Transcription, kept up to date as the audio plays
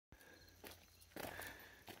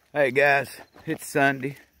Hey guys, it's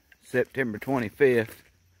Sunday, September 25th.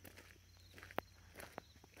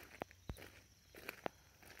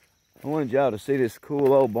 I wanted y'all to see this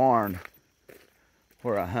cool old barn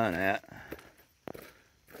where I hunt at.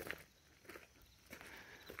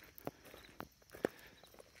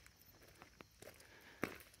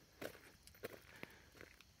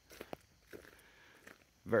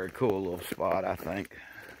 Very cool little spot, I think.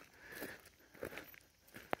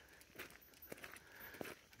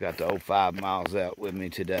 Got the old 5 miles out with me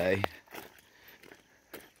today.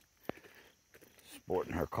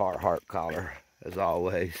 Sporting her Carhartt collar, as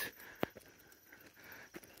always.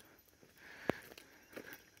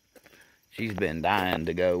 She's been dying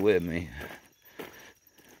to go with me.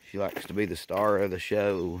 She likes to be the star of the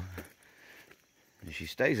show. And she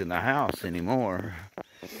stays in the house anymore.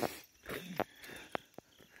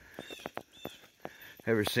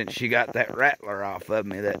 Ever since she got that rattler off of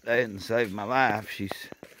me that day and saved my life, she's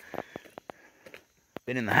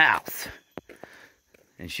been in the house.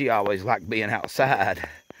 And she always liked being outside.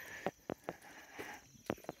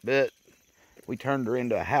 But we turned her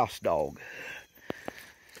into a house dog.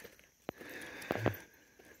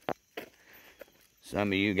 Some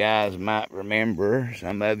of you guys might remember,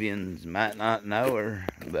 some of you might not know her,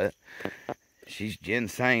 but she's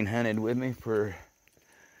ginseng hunted with me for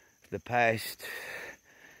the past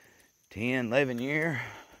 10, 11 years.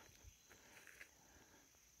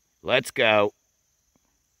 Let's go.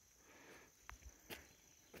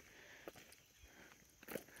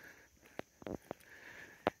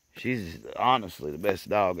 She's honestly the best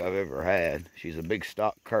dog I've ever had. She's a big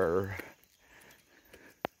stock cur.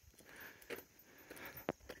 That's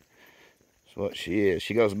what she is.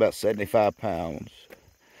 She goes about 75 pounds.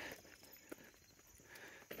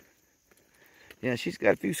 Yeah, she's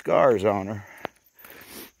got a few scars on her.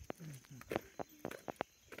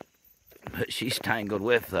 But she's tangled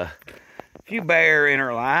with a few bear in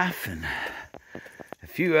her life and a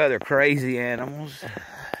few other crazy animals.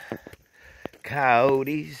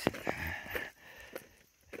 Coyotes.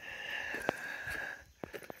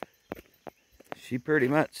 She pretty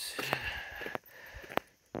much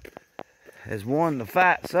has won the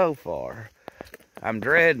fight so far. I'm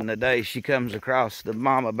dreading the day she comes across the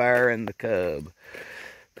mama bear and the cub,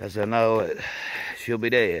 because I know she'll be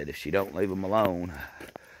dead if she don't leave them alone.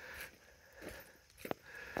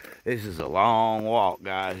 This is a long walk,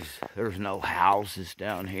 guys. There's no houses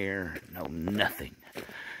down here, no nothing.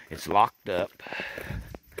 It's locked up.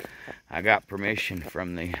 I got permission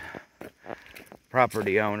from the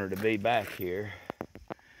property owner to be back here.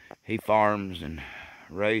 He farms and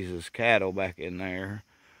raises cattle back in there,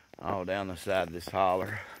 all down the side of this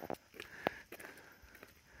holler.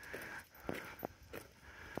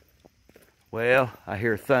 Well, I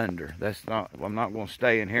hear thunder. I'm not going to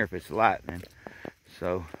stay in here if it's lightning.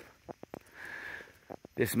 So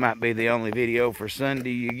this might be the only video for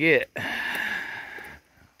Sunday you get.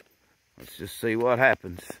 Let's just see what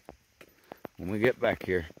happens when we get back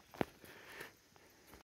here.